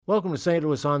Welcome to St.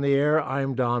 Louis on the Air.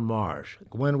 I'm Don Marsh.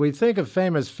 When we think of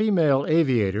famous female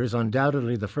aviators,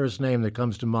 undoubtedly the first name that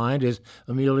comes to mind is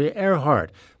Amelia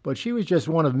Earhart. But she was just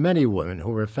one of many women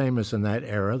who were famous in that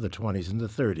era, the 20s and the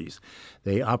 30s.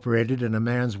 They operated in a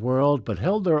man's world, but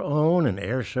held their own in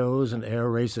air shows and air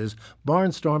races,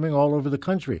 barnstorming all over the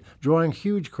country, drawing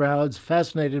huge crowds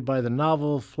fascinated by the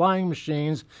novel flying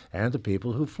machines and the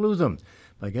people who flew them.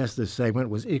 My guest this segment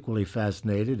was equally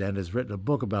fascinated and has written a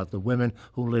book about the women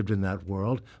who lived in that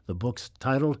world. The book's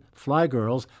titled Fly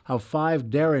Girls: How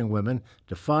Five Daring Women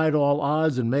Defied All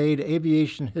Odds and Made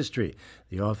Aviation History.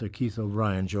 The author, Keith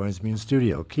O'Brien, joins me in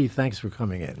studio. Keith, thanks for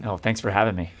coming in. Oh, thanks for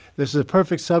having me. This is a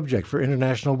perfect subject for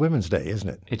International Women's Day, isn't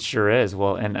it? It sure is.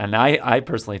 Well, and I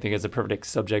personally think it's a perfect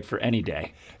subject for any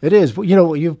day. It is. You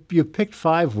know, you picked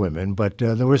five women, but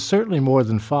there were certainly more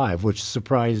than five, which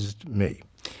surprised me.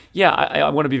 Yeah, I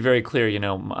want to be very clear.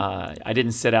 I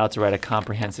didn't set out to write a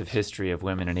comprehensive history of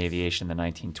women in aviation in the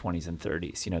 1920s and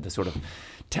 30s, the sort of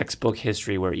textbook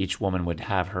history where each woman would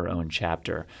have her own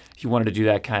chapter. If you wanted to do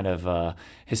that kind of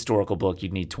historical book,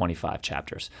 you'd need 25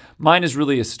 chapters. Mine is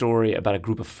really a story about a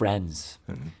group of friends.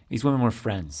 Mm-hmm. These women were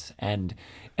friends, and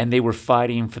they were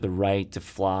fighting for the right to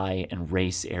fly and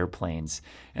race airplanes,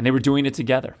 and they were doing it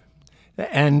together.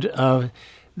 And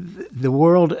the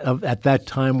world at that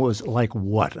time was like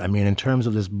what? I mean, in terms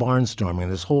of this barnstorming,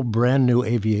 this whole brand new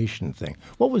aviation thing.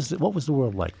 What was the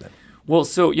world like then? Well,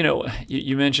 so,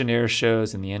 you mentioned air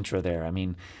shows in the intro there. I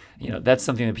mean, that's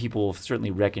something that people certainly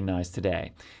recognize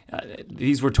today.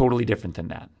 These were totally different than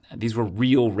that. These were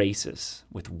real races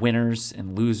with winners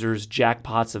and losers,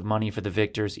 jackpots of money for the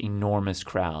victors, enormous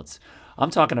crowds. I'm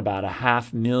talking about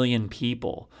 500,000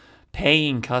 people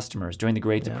paying customers during the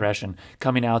Great Depression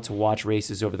coming out to watch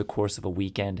races over the course of a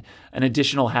weekend. An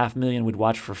additional 500,000 would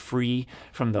watch for free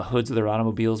from the hoods of their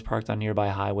automobiles parked on nearby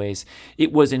highways.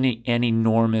 It was an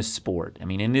enormous sport. I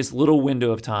mean, in this little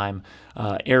window of time,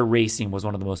 air racing was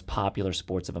one of the most popular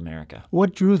sports of America.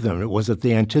 What drew them? Was it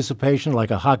the anticipation, like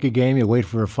a hockey game? You wait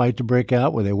for a fight to break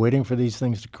out? Were they waiting for these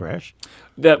things to crash?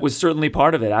 That was certainly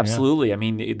part of it. Absolutely. Yeah. I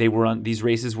mean, these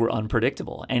races were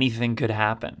unpredictable. Anything could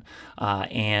happen,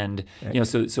 so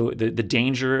the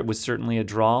danger was certainly a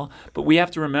draw. But we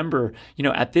have to remember,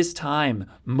 at this time,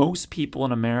 most people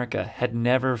in America had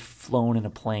never flown in a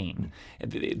plane.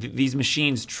 These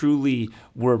machines truly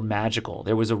were magical.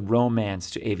 There was a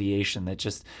romance to aviation that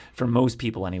just, for most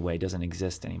people anyway, doesn't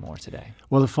exist anymore today.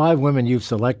 Well, the five women you've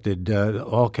selected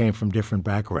all came from different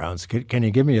backgrounds. Can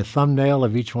you give me a thumbnail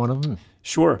of each one of them?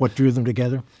 Sure. What drew them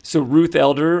together? So Ruth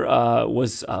Elder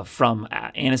was from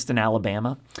Anniston,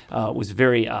 Alabama, was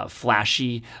very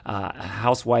flashy,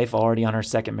 housewife already on her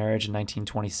second marriage in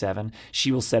 1927.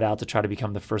 She will set out to try to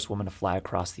become the first woman to fly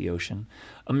across the ocean.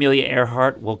 Amelia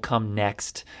Earhart will come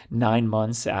next, 9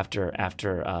 months after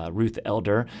Ruth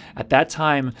Elder. At that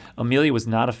time, Amelia was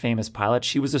not a famous pilot.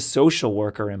 She was a social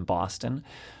worker in Boston.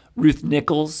 Ruth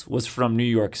Nichols was from New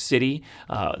York City,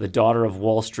 the daughter of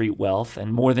Wall Street wealth,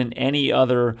 and more than any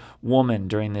other woman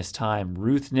during this time,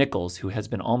 Ruth Nichols, who has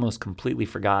been almost completely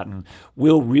forgotten,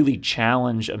 will really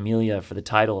challenge Amelia for the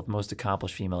title of most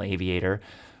accomplished female aviator.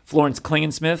 Florence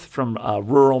Klingensmith from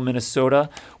rural Minnesota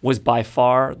was by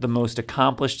far the most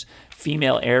accomplished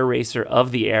female air racer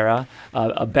of the era,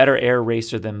 a better air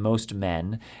racer than most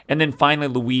men. And then finally,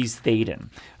 Louise Thaden,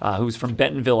 who's from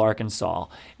Bentonville, Arkansas.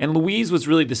 And Louise was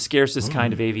really the scarcest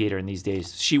kind of aviator in these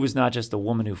days. She was not just a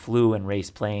woman who flew and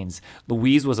raced planes.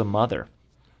 Louise was a mother.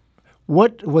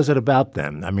 What was it about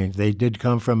them? I mean, they did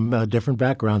come from different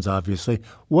backgrounds, obviously.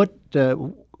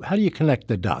 How do you connect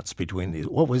the dots between these?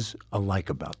 What was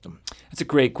alike about them? That's a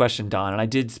great question, Don, and I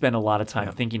did spend a lot of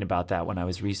time thinking about that when I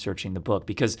was researching the book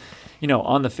because,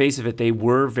 on the face of it, they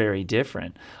were very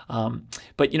different.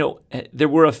 But there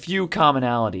were a few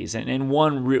commonalities, and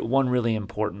one really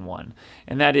important one,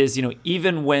 and that is,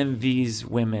 even when these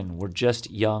women were just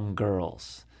young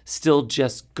girls, still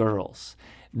just girls,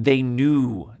 they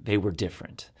knew they were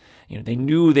different. They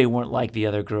knew they weren't like the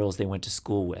other girls they went to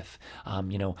school with.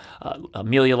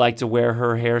 Amelia liked to wear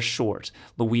her hair short.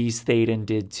 Louise Thaden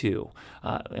did too.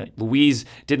 Louise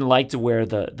didn't like to wear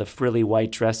the frilly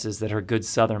white dresses that her good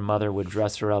Southern mother would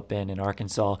dress her up in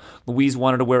Arkansas. Louise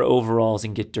wanted to wear overalls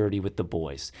and get dirty with the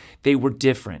boys. They were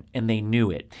different, and they knew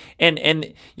it. And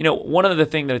one of the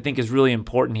things that I think is really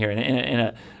important here,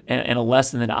 and a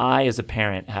lesson that I as a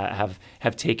parent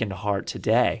have taken to heart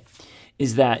today,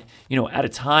 is that, at a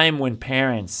time when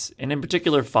parents, and in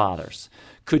particular fathers,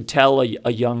 could tell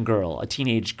a young girl, a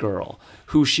teenage girl,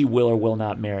 who she will or will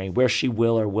not marry, where she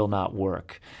will or will not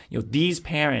work, these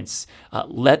parents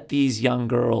let these young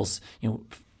girls,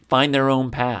 find their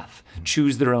own path,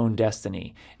 choose their own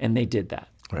destiny, and they did that.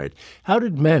 Right. How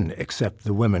did men accept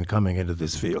the women coming into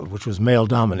this field, which was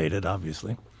male-dominated,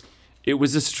 obviously? It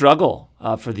was a struggle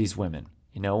for these women.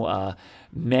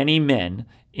 Many men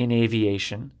in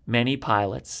aviation, many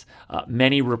pilots,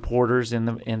 many reporters in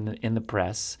the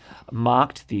press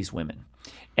mocked these women,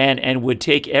 and would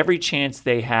take every chance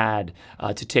they had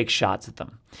to take shots at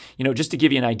them. Just to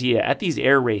give you an idea, at these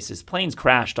air races, planes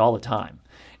crashed all the time,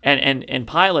 and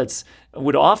pilots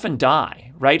would often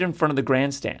die right in front of the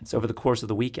grandstands over the course of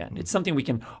the weekend. It's something we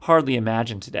can hardly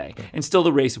imagine today, and still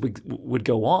the race would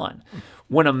go on.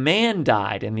 When a man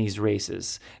died in these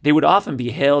races, they would often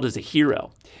be hailed as a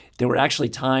hero. There were actually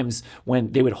times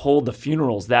when they would hold the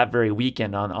funerals that very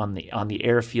weekend on the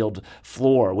airfield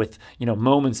floor with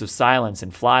moments of silence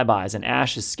and flybys and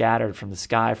ashes scattered from the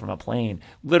sky from a plane.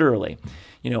 Literally,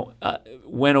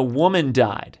 when a woman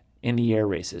died in the air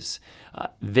races,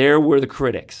 there were the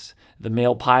critics, the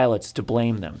male pilots to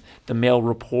blame them, the male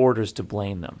reporters to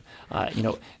blame them.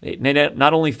 They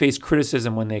not only faced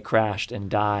criticism when they crashed and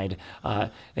died,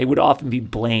 they would often be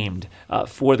blamed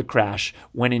for the crash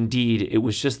when indeed it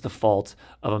was just the fault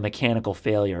of a mechanical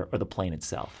failure or the plane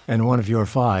itself. And one of your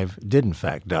 5 did in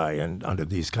fact die under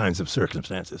these kinds of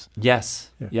circumstances.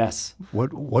 Yes, yeah. Yes.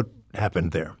 What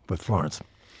happened there with Florence?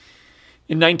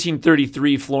 In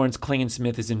 1933, Florence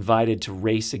Klingensmith is invited to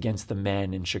race against the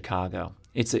men in Chicago.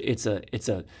 It's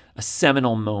a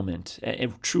seminal moment,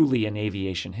 truly in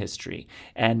aviation history.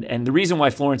 And the reason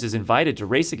why Florence is invited to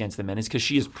race against the men is because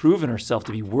she has proven herself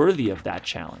to be worthy of that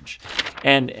challenge.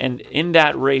 And in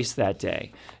that race that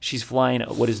day, she's flying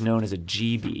what is known as a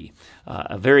GB,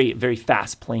 a very, very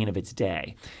fast plane of its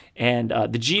day. And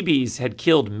the GBs had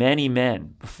killed many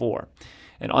men before.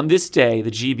 And on this day,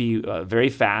 the GB, very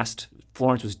fast,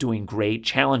 Florence was doing great,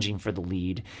 challenging for the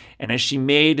lead. And as she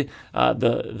made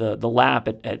the lap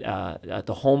at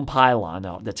the home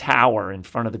pylon, the tower in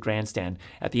front of the grandstand,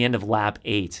 at the end of lap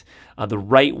 8, the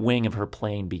right wing of her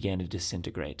plane began to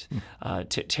disintegrate,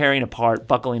 tearing apart,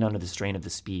 buckling under the strain of the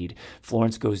speed.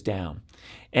 Florence goes down.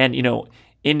 And,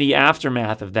 in the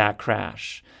aftermath of that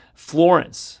crash,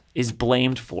 Florence is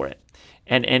blamed for it.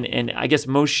 And I guess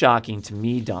most shocking to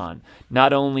me, Don,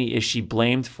 not only is she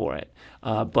blamed for it,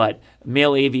 but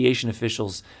male aviation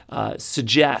officials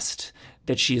suggest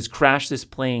that she has crashed this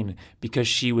plane because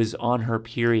she was on her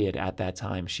period at that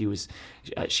time. She was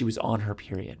on her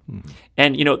period,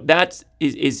 and that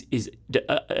is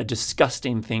a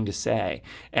disgusting thing to say,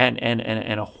 and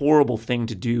a horrible thing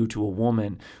to do to a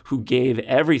woman who gave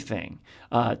everything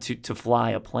to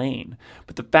fly a plane.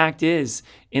 But the fact is,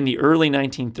 in the early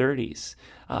 1930s.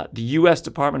 The U.S.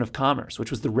 Department of Commerce, which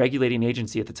was the regulating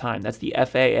agency at the time, that's the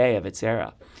FAA of its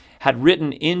era, had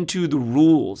written into the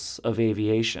rules of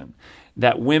aviation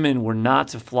that women were not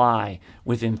to fly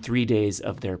within 3 days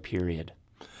of their period.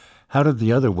 How did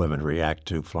the other women react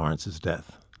to Florence's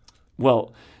death?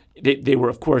 Well, they were,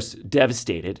 of course,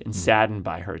 devastated and saddened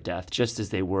by her death, just as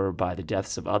they were by the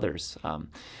deaths of others.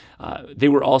 They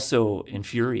were also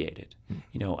infuriated.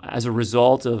 As a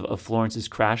result of Florence's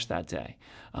crash that day,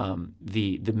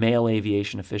 the male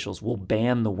aviation officials will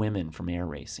ban the women from air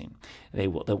racing.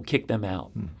 They'll kick them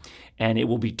out, and it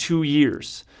will be 2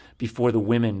 years before the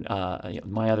women,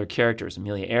 my other characters,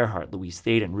 Amelia Earhart, Louise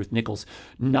Thaden, Ruth Nichols,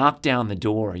 knocked down the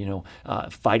door,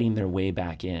 fighting their way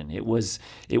back in. It was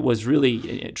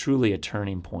really, truly a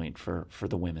turning point for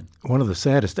the women. One of the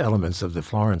saddest elements of the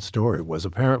Florence story was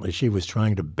apparently she was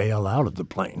trying to bail out of the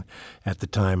plane at the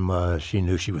time she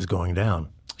knew she was going down.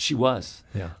 She was.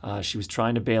 Yeah. She was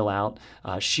trying to bail out.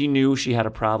 She knew she had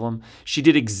a problem. She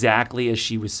did exactly as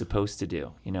she was supposed to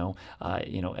do.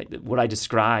 What I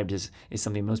described is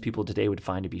something most people today would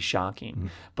find to be shocking. Mm-hmm.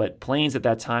 But planes at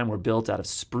that time were built out of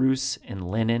spruce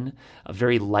and linen,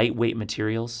 very lightweight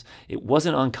materials. It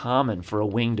wasn't uncommon for a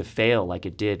wing to fail like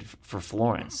it did for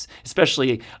Florence,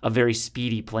 especially a very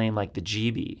speedy plane like the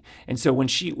GB. And so when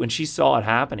she saw it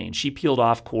happening, she peeled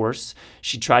off course.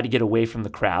 She tried to get away from the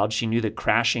crowd. She knew that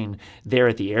crashing there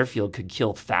at the airfield could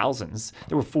kill thousands.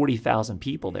 There were 40,000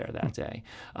 people there that day.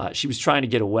 She was trying to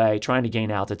get away, trying to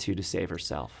gain altitude to save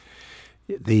herself.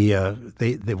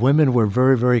 The women were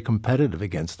very, very competitive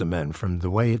against the men. From the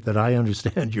way that I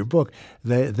understand your book,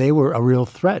 they were a real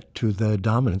threat to the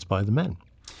dominance by the men.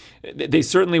 They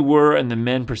certainly were, and the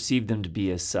men perceived them to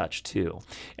be as such too.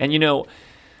 And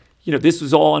this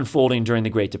was all unfolding during the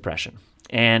Great Depression.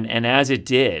 And as it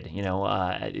did,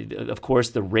 of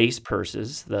course, the race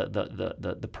purses,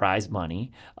 the prize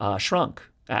money, shrunk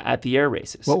at the air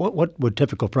races. What would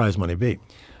typical prize money be?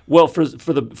 Well, for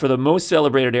the most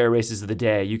celebrated air races of the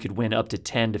day, you could win up to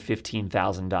 $10,000 to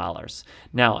 $15,000.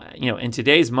 Now, in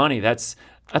today's money, that's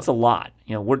That's a lot.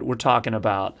 We're talking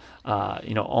about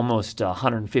almost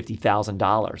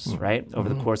 $150,000, right, over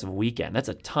the course of a weekend. That's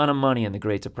a ton of money in the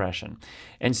Great Depression.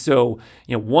 And so,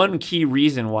 one key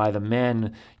reason why the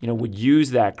men, would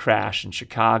use that crash in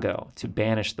Chicago to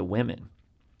banish the women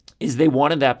is they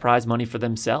wanted that prize money for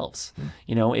themselves.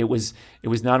 It was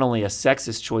not only a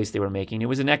sexist choice they were making, it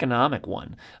was an economic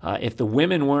one. If the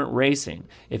women weren't racing,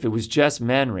 if it was just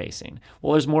men racing,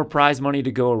 well, there's more prize money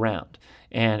to go around.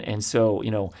 And so,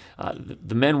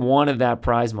 the men wanted that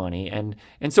prize money, and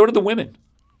so did the women.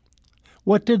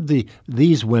 What did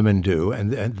these women do,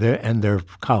 and their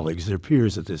colleagues, their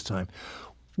peers at this time?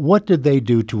 What did they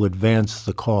do to advance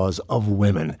the cause of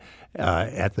women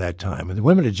at that time? And the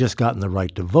women had just gotten the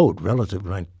right to vote relative to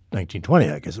 1920,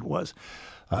 I guess it was.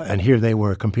 And here they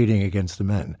were competing against the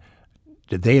men.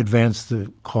 Did they advance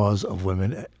the cause of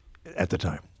women at the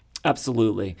time?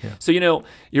 Absolutely. Yeah. So,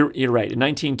 you're right.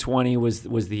 1920 was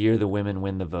the year the women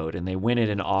win the vote, and they win it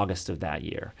in August of that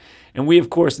year. And we, of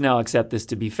course, now accept this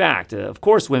to be fact. Of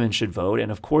course, women should vote,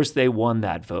 and of course, they won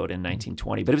that vote in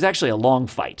 1920. But it was actually a long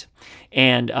fight.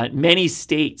 And many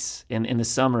states in the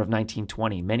summer of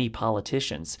 1920, many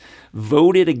politicians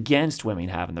voted against women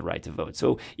having the right to vote.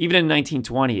 So even in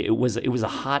 1920, it was a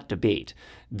hot debate.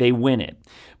 They win it.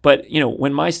 But,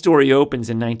 when my story opens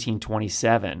in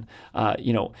 1927,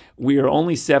 we are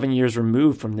only 7 years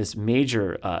removed from this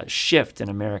major shift in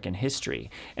American history.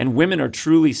 And women are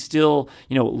truly still,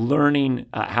 learning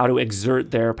how to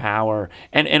exert their power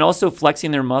and also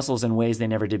flexing their muscles in ways they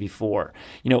never did before.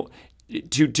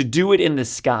 To do it in the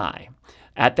sky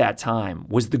at that time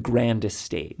was the grandest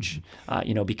stage,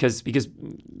 because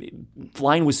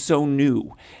flying was so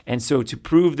new. And so to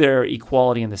prove their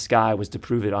equality in the sky was to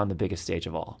prove it on the biggest stage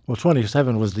of all. Well,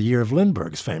 27 was the year of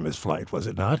Lindbergh's famous flight, was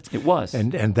it not? It was.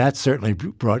 And that certainly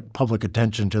brought public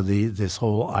attention to this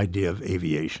whole idea of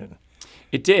aviation.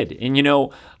 It did. And,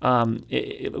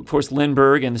 of course,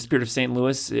 Lindbergh and the Spirit of St.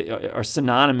 Louis are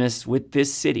synonymous with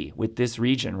this city, with this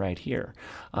region right here.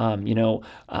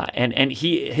 And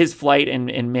his flight in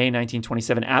May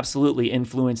 1927 absolutely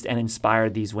influenced and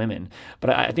inspired these women.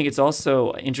 But I think it's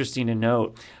also interesting to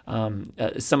note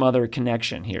some other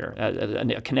connection here,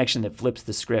 a connection that flips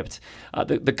the script.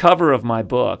 The cover of my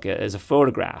book is a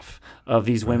photograph of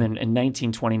these women in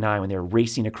 1929 when they were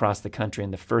racing across the country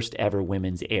in the first ever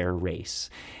women's air race.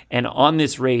 And on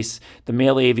this race, the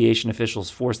male aviation officials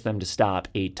forced them to stop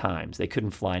 8 times. They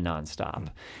couldn't fly nonstop.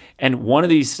 And one of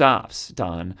these stops,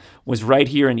 Don, was right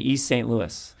here in East St.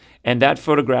 Louis. And that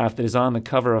photograph that is on the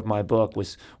cover of my book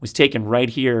was taken right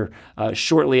here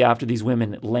shortly after these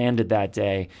women landed that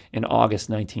day in August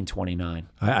 1929.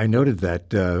 I noted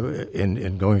that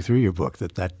in going through your book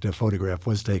that photograph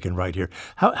was taken right here.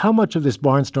 How much of this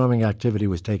barnstorming activity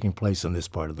was taking place in this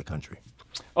part of the country?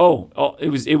 Oh, it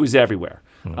was everywhere.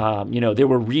 There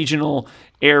were regional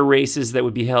air races that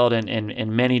would be held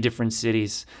in many different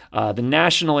cities. The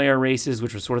national air races,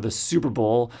 which was sort of the Super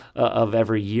Bowl of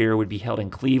every year, would be held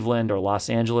in Cleveland or Los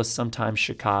Angeles, sometimes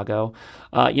Chicago.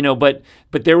 But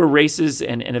there were races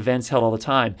and events held all the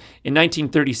time. In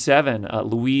 1937,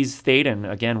 Louise Thaden,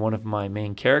 again, one of my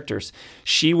main characters,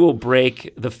 she will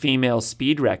break the female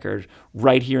speed record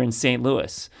right here in St.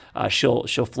 Louis. She'll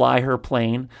fly her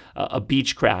plane, a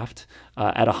Beechcraft,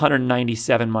 at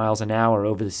 197 miles an hour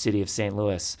over the city of St.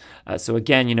 Louis. So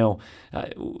again,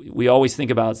 we always think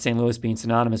about St. Louis being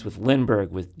synonymous with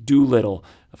Lindbergh, with Doolittle,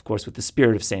 of course, with the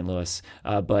Spirit of St. Louis.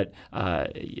 But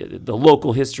the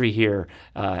local history here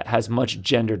has much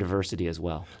gender diversity as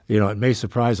well. It may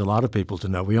surprise a lot of people to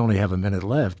know, we only have a minute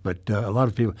left, but a lot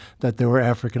of people, that there were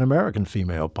African-American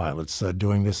female pilots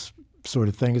doing this sort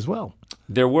of thing as well.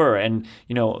 There were, and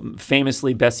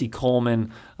famously, Bessie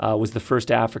Coleman was the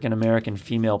first African-American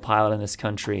female pilot in this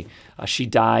country. She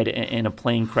died in a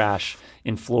plane crash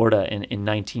in Florida in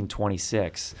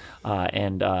 1926,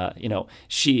 and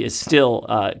she is still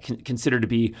considered to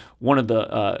be one of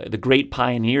the great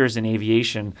pioneers in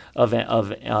aviation of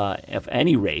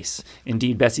any race.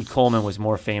 Indeed, Bessie Coleman was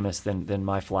more famous than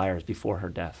my flyers before her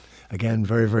death. Again,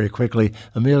 very, very quickly,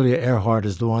 Amelia Earhart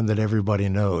is the one that everybody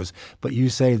knows, but you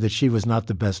say that she was not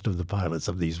the best of the pilots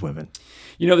of these women.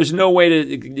 There's no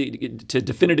way to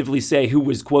definitively say who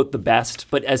was, quote, the best,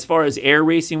 but as far as air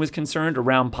racing was concerned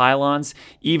around pylons,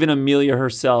 even Amelia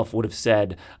herself would have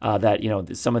said that,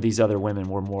 some of these other women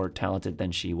were more talented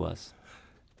than she was.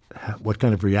 What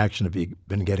kind of reaction have you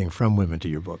been getting from women to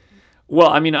your book? Well,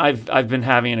 I mean, I've been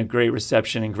having a great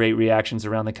reception and great reactions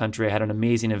around the country. I had an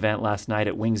amazing event last night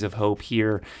at Wings of Hope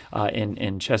here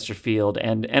in Chesterfield,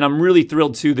 and I'm really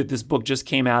thrilled too that this book just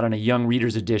came out in a young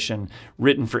readers edition,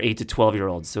 written for 8 to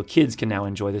 12-year-olds, so kids can now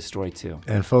enjoy this story too.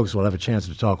 And folks, we'll have a chance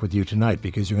to talk with you tonight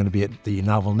because you're going to be at the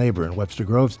Novel Neighbor in Webster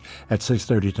Groves at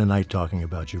 6:30 tonight talking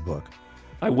about your book.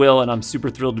 I will, and I'm super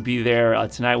thrilled to be there.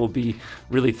 Tonight we'll be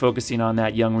really focusing on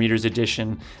that Young Readers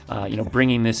Edition,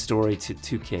 bringing this story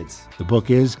to kids. The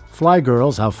book is Fly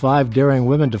Girls, How 5 Daring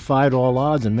Women Defied All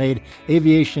Odds and Made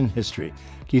Aviation History.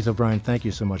 Keith O'Brien, thank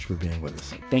you so much for being with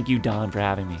us. Thank you, Don, for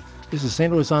having me. This is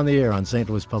St. Louis on the Air on St.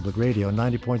 Louis Public Radio,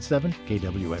 90.7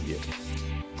 KWMU.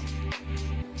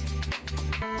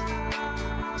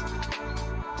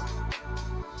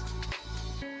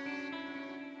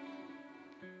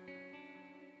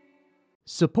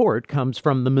 Support comes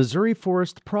from the Missouri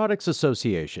Forest Products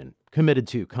Association, committed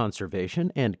to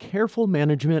conservation and careful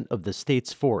management of the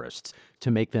state's forests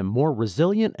to make them more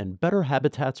resilient and better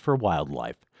habitats for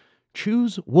wildlife.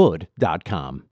 ChooseWood.com.